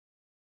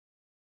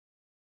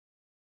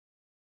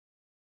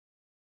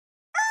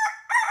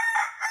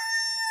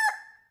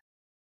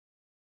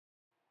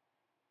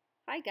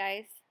Hi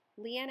guys,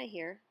 Leanna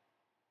here.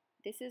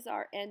 This is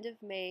our end of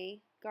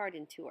May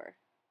garden tour.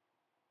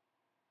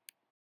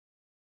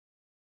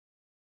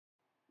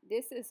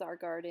 This is our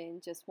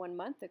garden just 1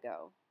 month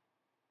ago.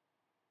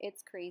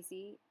 It's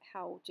crazy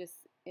how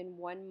just in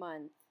 1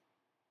 month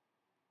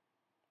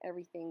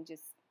everything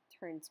just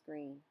turns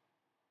green.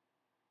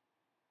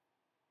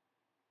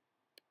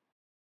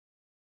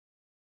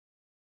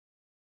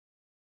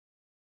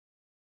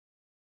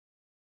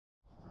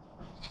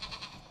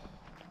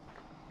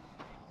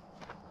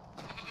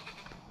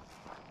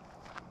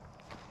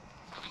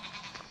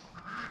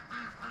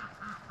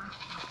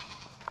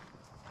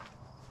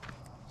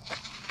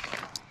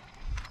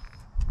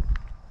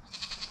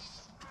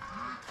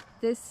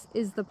 This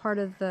is the part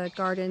of the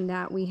garden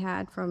that we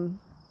had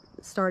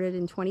started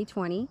in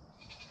 2020,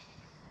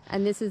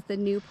 and this is the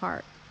new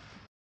part.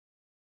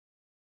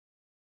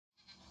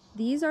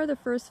 These are the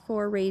first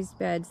 4 raised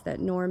beds that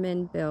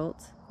Norman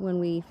built when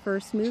we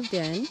first moved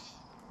in.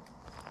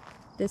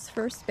 This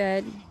first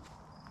bed,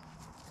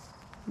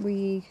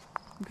 we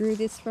grew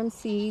this from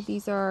seed.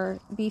 These are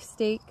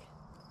beefsteak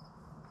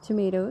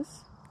tomatoes.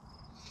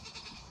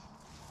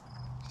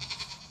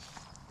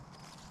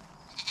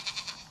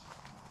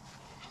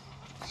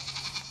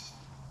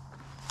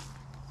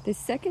 This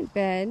second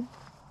bed,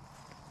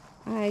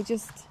 I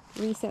just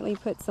recently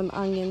put some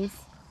onions,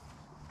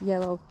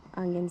 yellow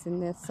onions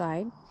in this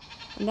side.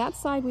 On that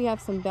side we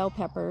have some bell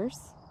peppers.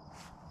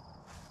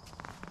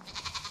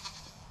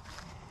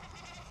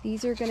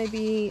 These are going to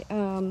be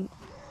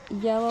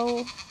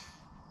yellow,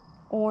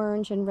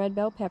 orange, and red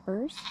bell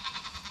peppers.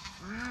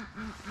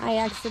 I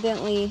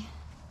accidentally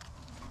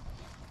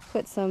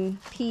put some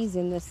peas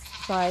in this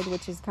side,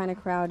 which is kind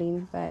of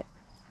crowding, but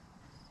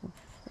we'll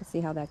see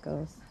how that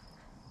goes.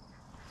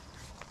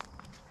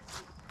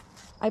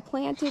 I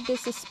planted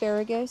this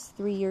asparagus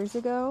 3 years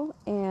ago,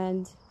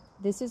 and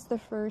this is the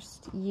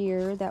first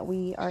year that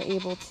we are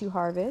able to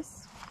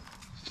harvest.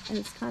 And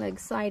it's kind of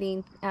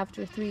exciting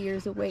after 3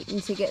 years of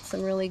waiting to get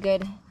some really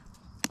good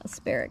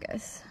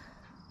asparagus.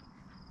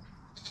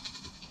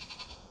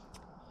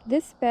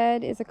 This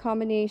bed is a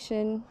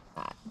combination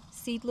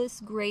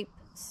seedless grape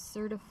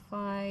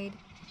certified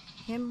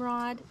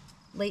hemrod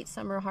late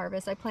summer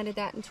harvest. I planted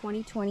that in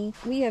 2020.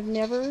 We have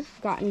never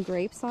gotten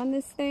grapes on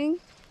this thing,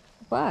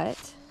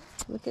 but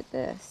look at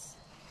this.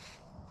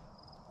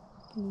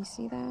 Can you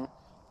see that?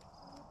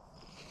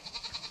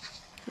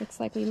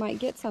 Looks like we might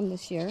get some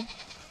this year.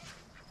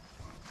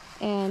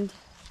 And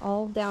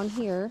all down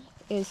here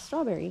is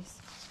strawberries.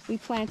 We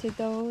planted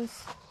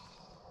those,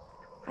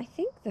 I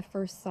think, the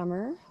first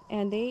summer,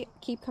 and they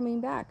keep coming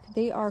back.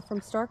 They are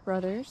from Stark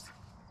Brothers,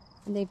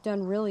 and they've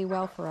done really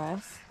well for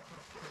us.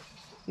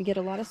 We get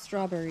a lot of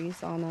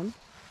strawberries on them.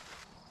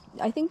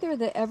 I think they're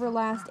the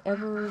Everlast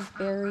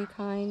Everberry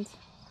kind.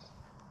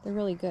 They're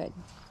really good.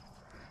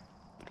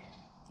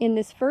 In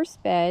this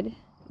first bed,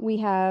 we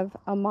have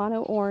a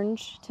mono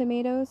orange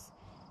tomatoes.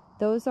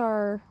 Those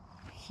are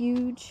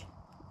huge,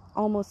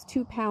 almost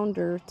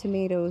 2-pounder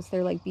tomatoes.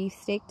 They're like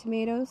beefsteak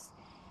tomatoes,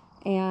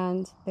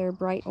 and they're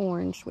bright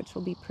orange, which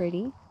will be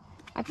pretty.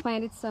 I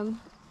planted some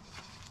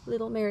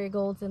little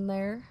marigolds in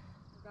there.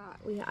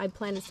 I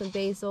planted some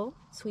basil,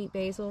 sweet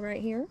basil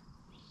right here,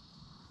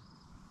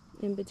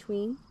 in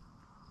between,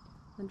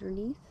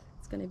 underneath.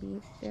 It's going to be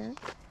there.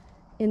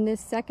 In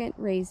this second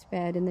raised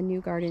bed in the new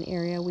garden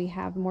area, we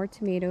have more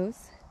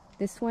tomatoes.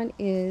 This one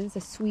is a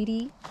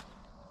sweetie,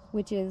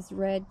 which is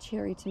red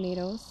cherry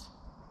tomatoes.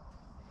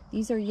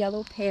 These are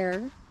yellow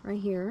pear right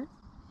here.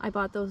 I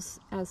bought those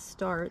as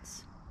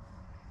starts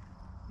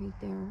right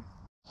there.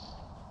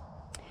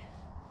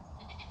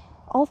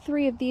 All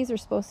 3 of these are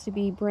supposed to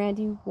be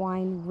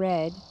Brandywine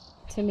red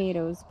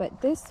tomatoes,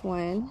 but this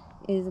one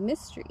is a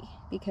mystery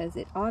because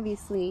it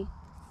obviously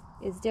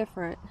is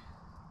different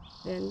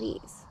than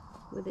these,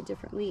 with the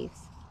different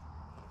leaves.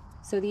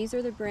 So these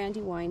are the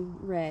Brandywine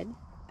red,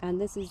 and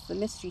this is the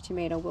mystery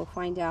tomato. We'll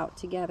find out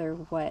together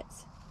what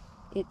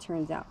it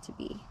turns out to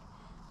be.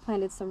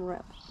 Planted some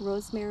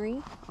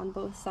rosemary on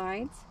both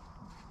sides.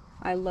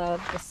 I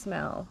love the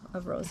smell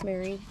of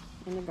rosemary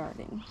in the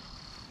garden.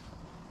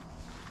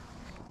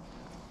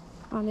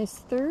 On this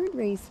third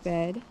raised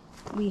bed,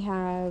 we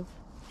have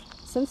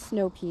some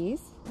snow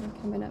peas.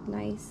 They're coming up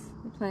nice.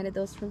 We planted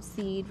those from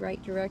seed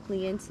right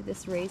directly into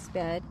this raised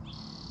bed,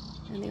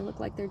 and they look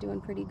like they're doing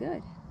pretty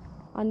good.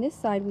 On this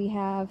side, we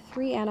have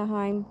 3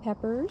 Anaheim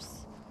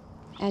peppers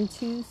and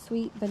 2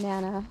 sweet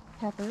banana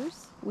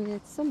peppers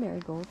with some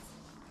marigolds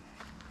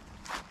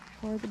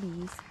for the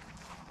bees.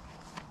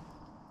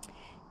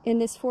 In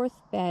this fourth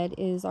bed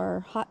is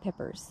our hot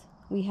peppers.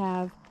 We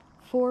have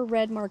 4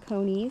 red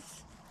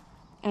Marconis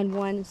and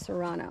 1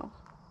 Serrano.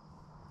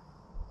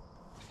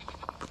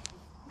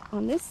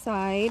 On this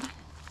side,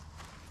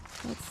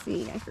 let's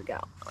see, I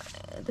forgot.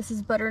 This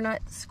is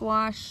butternut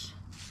squash,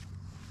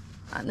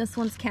 and this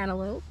one's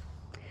cantaloupe.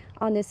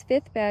 On this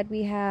 5th bed,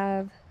 we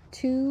have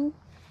 2,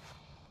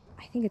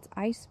 I think it's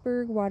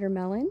iceberg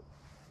watermelon,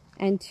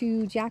 and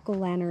 2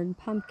 jack-o'-lantern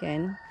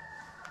pumpkin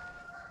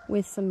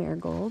with some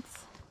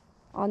marigolds.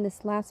 On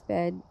this last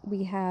bed,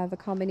 we have a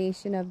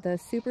combination of the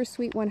Super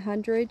Sweet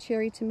 100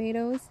 cherry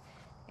tomatoes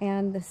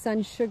and the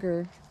Sun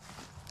Sugar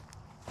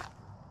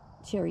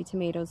cherry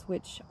tomatoes,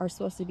 which are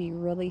supposed to be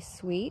really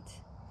sweet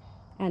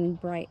and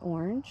bright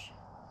orange.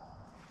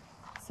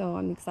 So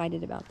I'm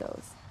excited about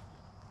those.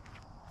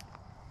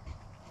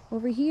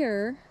 Over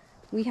here,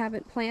 we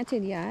haven't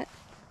planted yet,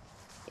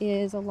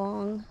 is a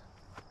long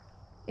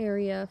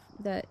area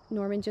that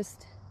Norman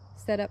just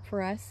set up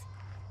for us.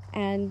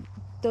 And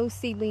those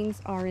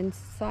seedlings are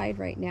inside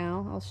right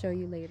now. I'll show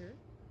you later.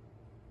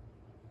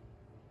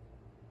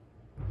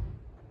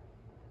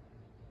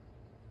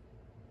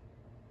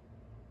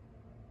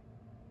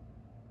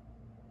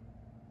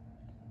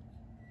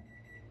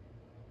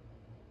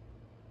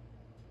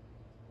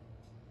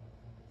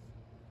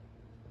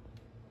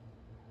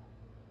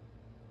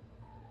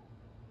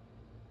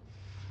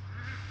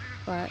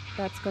 But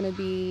that's going to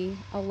be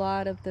a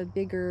lot of the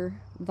bigger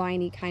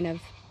viney kind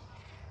of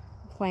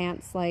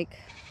plants. Like,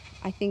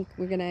 I think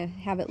we're going to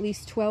have at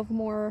least 12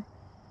 more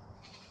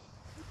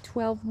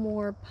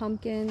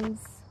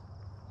pumpkins,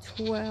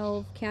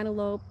 12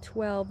 cantaloupe,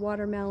 12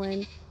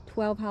 watermelon,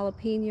 12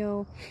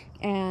 jalapeno,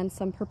 and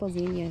some purple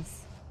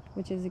zinnias,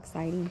 which is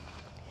exciting.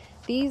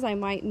 These I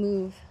might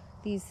move,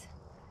 these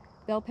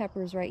bell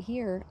peppers right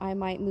here, I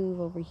might move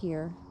over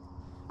here.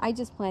 I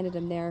just planted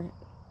them there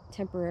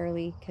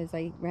temporarily because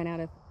I ran out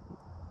of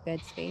bed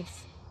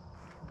space.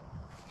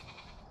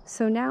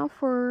 So now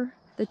for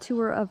the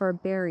tour of our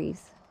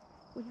berries.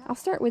 I'll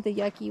start with the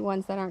yucky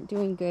ones that aren't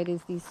doing good,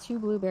 is these two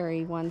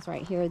blueberry ones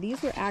right here.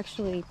 These were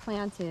actually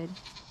planted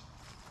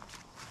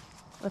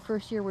the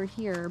first year we're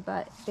here,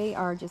 but they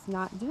are just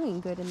not doing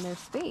good in their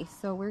space,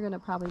 so we're gonna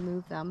probably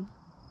move them.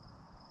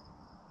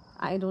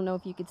 I don't know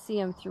if you could see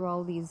them through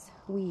all these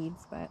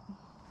weeds, but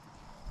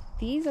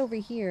these over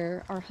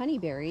here are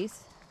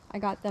honeyberries. I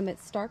got them at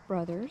Stark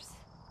Brothers.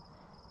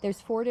 There's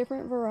 4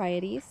 different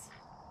varieties,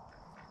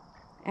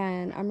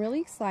 and I'm really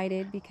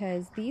excited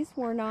because these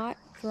were not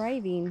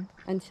thriving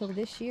until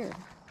this year.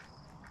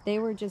 They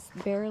were just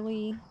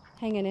barely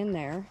hanging in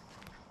there,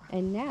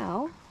 and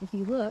now if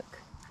you look,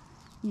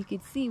 you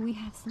can see we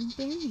have some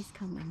berries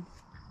coming.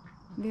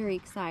 Very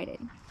excited.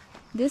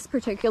 This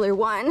particular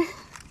one,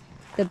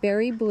 the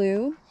berry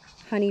blue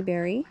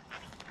honeyberry.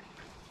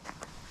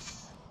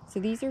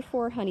 So these are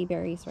 4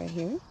 honeyberries right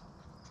here.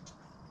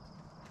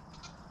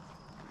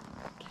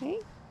 Okay,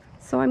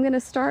 so I'm going to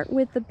start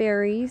with the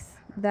berries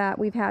that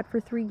we've had for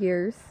 3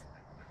 years,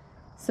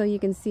 so you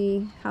can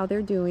see how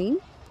they're doing.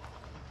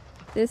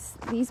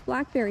 These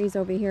blackberries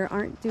over here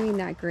aren't doing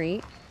that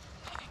great.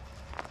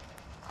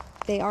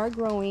 They are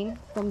growing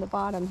from the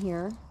bottom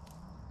here,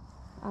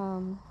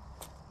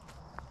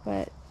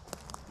 but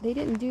they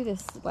didn't do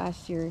this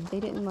last year.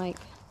 They didn't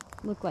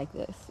look like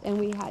this, and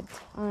we had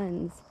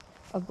tons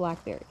of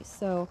blackberries.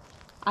 So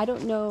I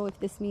don't know if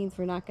this means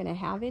we're not going to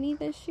have any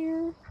this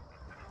year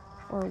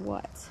or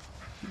what,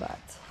 but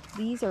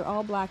these are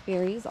all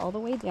blackberries all the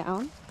way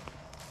down.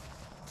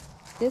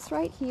 This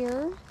right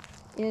here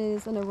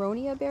is an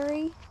aronia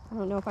berry. I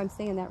don't know if I'm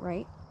saying that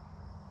right.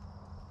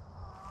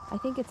 I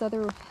think it's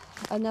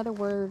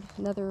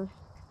another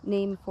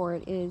name for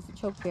it is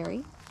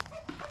chokeberry.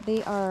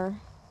 They are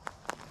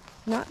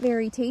not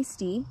very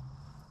tasty,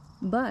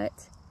 but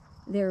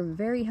they're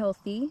very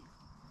healthy,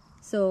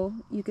 so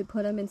you could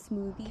put them in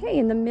smoothies. Okay,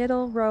 in the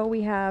middle row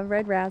we have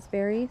red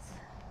raspberries.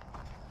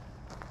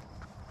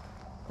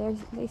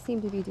 They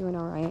seem to be doing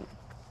all right.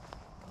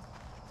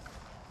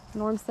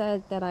 Norm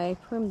said that I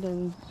pruned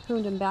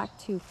them back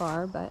too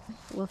far, but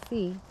we'll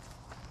see.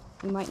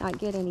 We might not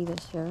get any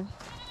this year.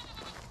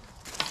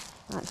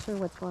 Not sure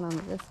what's going on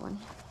with this one.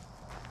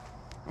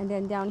 And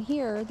then down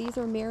here, these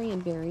are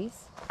Marion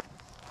berries.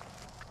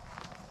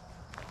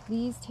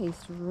 These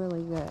taste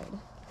really good.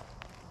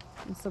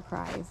 I'm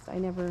surprised.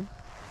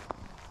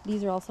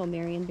 These are also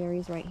Marion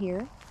berries right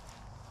here.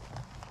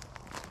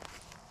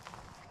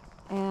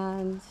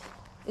 And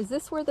is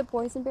this where the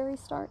boysenberries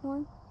start,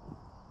 Norm?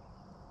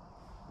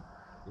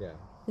 Yeah.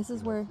 This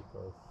is where...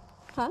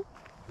 Huh?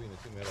 Between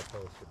the 2 metal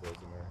posts are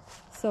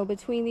boysenberries. So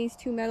between these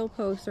 2 metal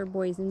posts are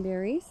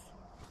boysenberries.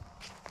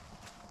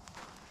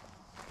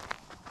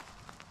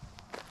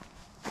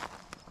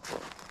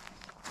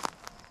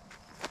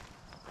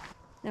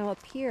 Now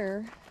up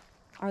here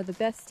are the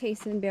best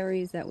tasting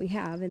berries that we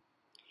have. And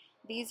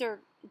these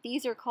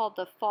are called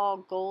the fall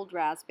gold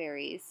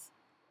raspberries.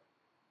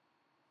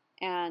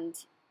 And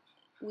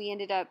we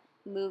ended up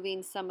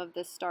moving some of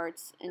the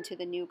starts into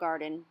the new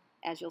garden,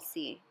 as you'll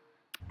see.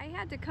 I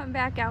had to come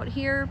back out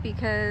here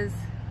because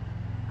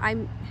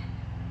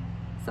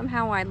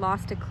somehow I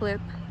lost a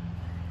clip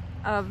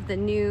of the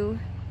new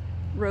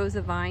rows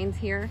of vines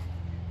here,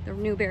 the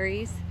new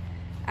berries.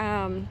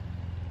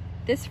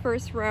 This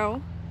first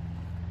row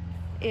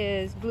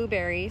is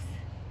blueberries.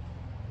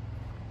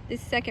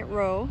 This second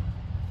row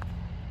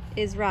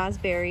is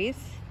raspberries,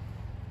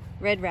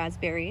 red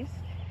raspberries.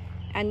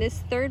 And this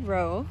third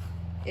row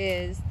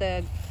is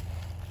the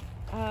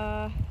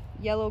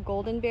yellow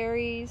golden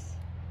berries,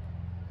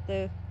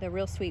 the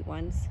real sweet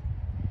ones.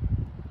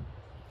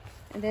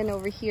 And then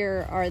over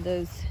here are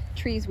those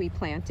trees we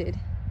planted.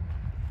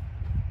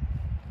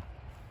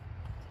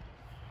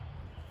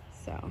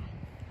 So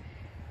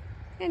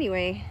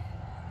anyway,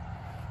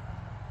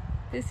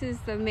 this is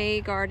the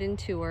May garden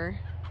tour.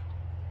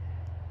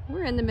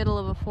 We're in the middle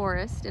of a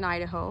forest in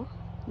Idaho,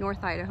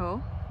 North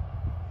Idaho.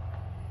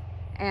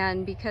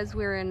 And because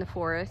we're in the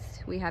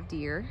forest, we have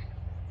deer.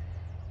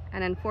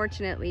 And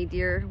unfortunately,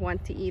 deer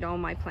want to eat all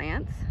my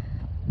plants.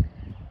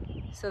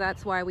 So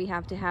that's why we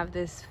have to have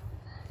this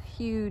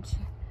huge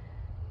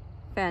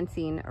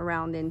fencing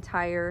around the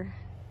entire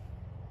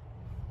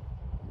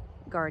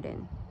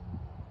garden.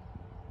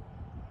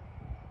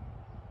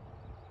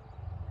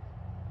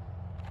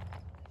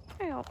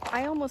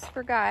 I almost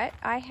forgot,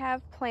 I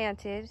have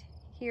planted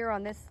here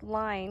on this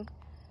line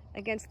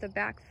against the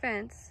back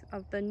fence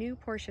of the new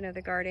portion of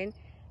the garden,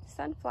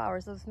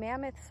 sunflowers, those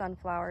mammoth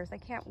sunflowers. I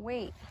can't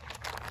wait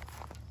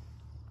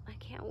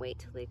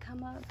till they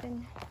come up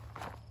and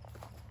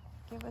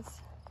give us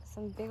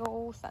some big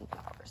old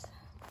sunflowers.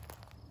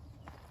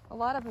 A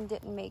lot of them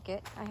didn't make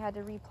it. I had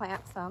to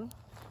replant some,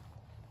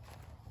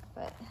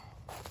 but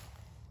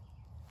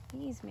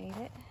these made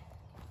it.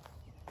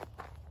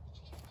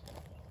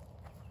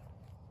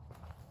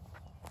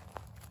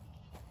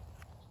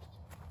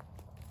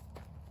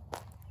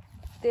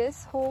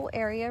 This whole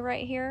area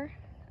right here,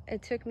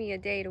 it took me a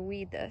day to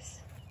weed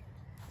this.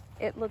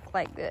 It looked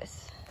like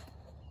this.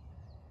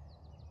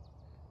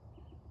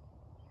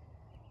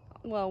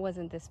 Well, it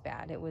wasn't this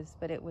bad,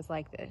 but it was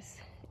like this.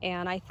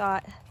 And I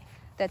thought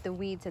that the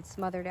weeds had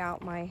smothered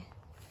out my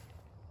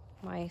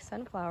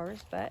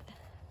sunflowers, but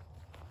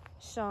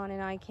Sean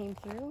and I came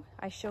through.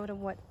 I showed him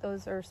what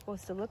those are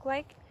supposed to look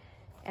like,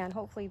 and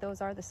hopefully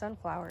those are the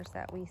sunflowers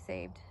that we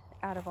saved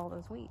out of all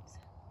those weeds.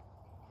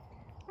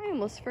 I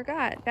almost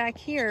forgot, back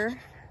here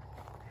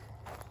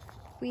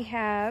we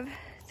have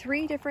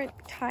 3 different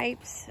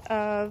types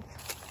of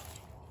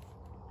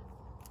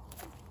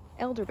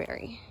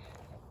elderberry.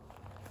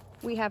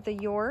 We have the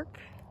York,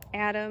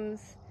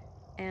 Adams,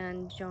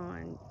 and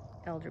John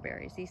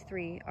elderberries. These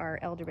 3 are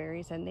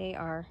elderberries, and they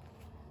are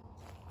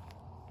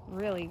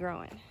really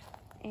growing.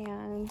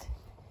 And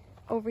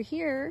over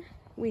here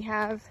we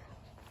have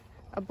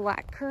a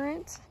black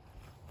currant,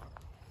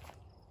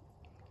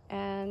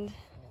 and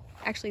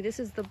actually this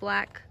is the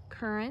black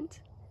currant.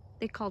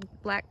 They called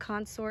black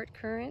consort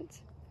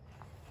currant.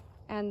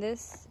 And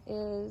this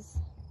is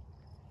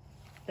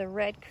the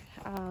red,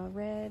 I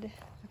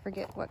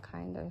forget what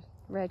kind of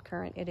red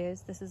currant it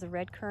is. This is a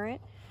red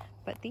currant,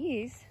 but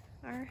these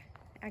are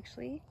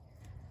actually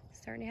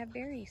starting to have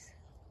berries.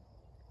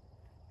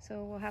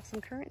 So we'll have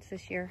some currants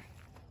this year.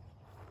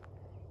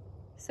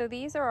 So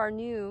these are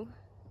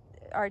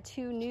our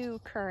 2 new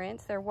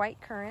currants. They're white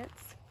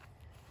currants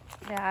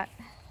that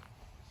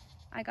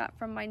I got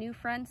from my new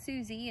friend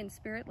Susie in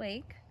Spirit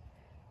Lake.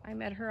 I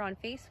met her on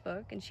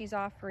Facebook, and she's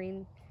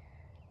offering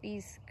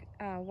these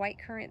white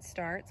currant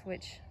starts,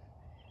 which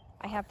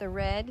I have the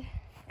red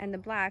and the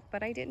black,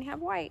 but I didn't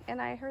have white,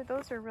 and I heard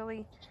those are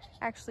really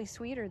actually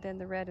sweeter than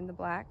the red and the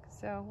black,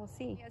 so we'll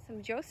see. We have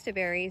some josta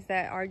berries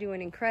that are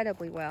doing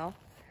incredibly well.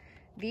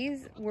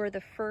 These were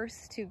the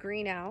first to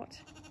green out.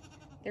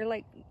 They're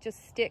like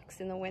just sticks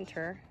in the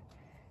winter,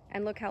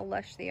 and look how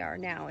lush they are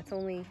now. It's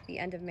only the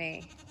end of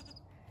May,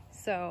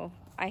 so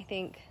I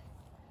think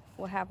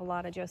we'll have a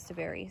lot of josta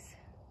berries.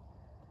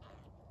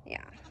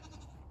 Yeah.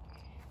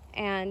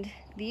 And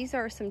these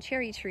are some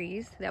cherry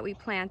trees that we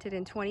planted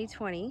in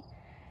 2020.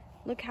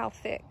 Look how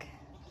thick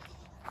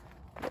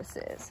this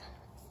is.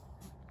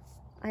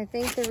 I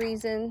think the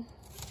reason,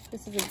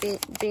 this is a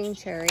Bing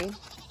cherry.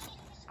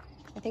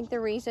 I think the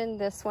reason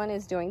this one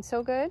is doing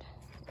so good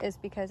is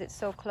because it's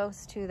so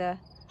close to the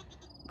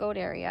goat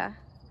area.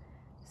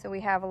 So we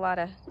have a lot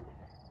of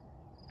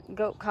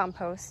goat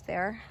compost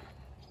there.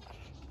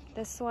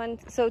 This one,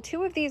 so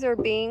 2 of these are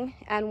Bing,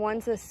 and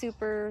one's a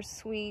super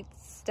sweet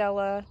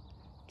Stella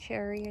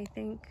cherry, I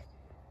think.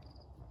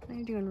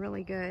 They're doing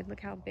really good.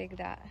 Look how big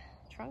that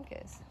trunk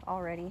is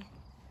already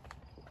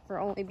for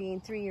only being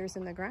 3 years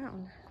in the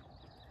ground.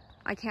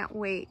 I can't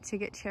wait to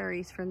get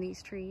cherries from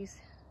these trees.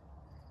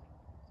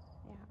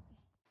 Yeah.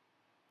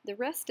 The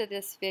rest of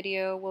this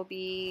video will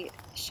be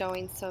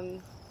showing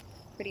some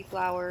pretty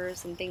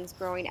flowers and things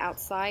growing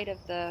outside of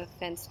the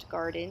fenced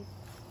garden.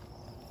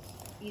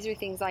 These are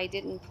things I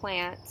didn't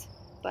plant,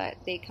 but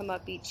they come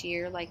up each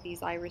year, like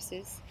these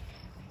irises.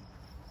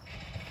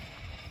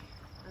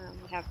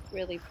 We have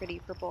really pretty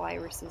purple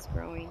irises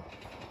growing.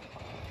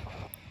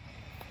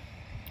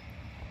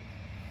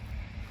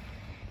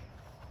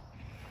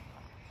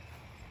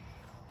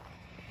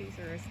 These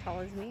are as tall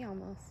as me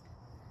almost.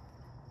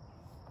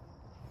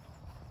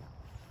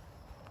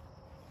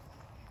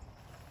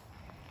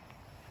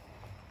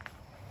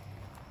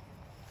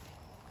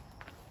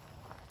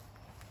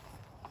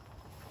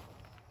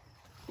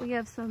 We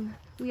have some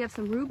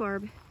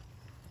rhubarb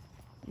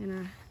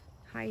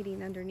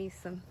hiding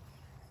underneath some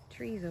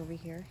trees over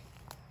here.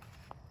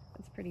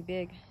 It's pretty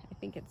big. I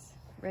think it's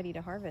ready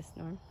to harvest,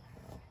 Norm.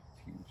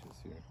 It's huge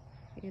this year.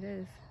 It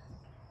is.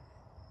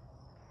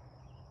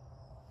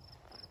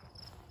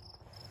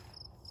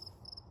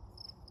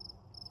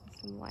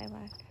 some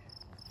lilac,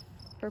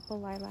 purple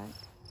lilac.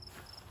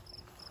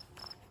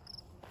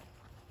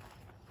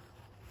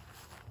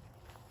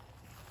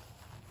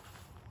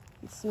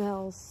 It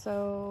smells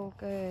so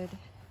good.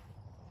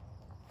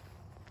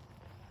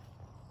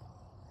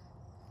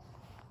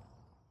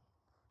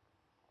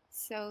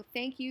 So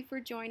thank you for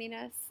joining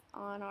us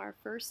on our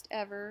first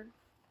ever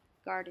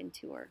garden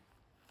tour.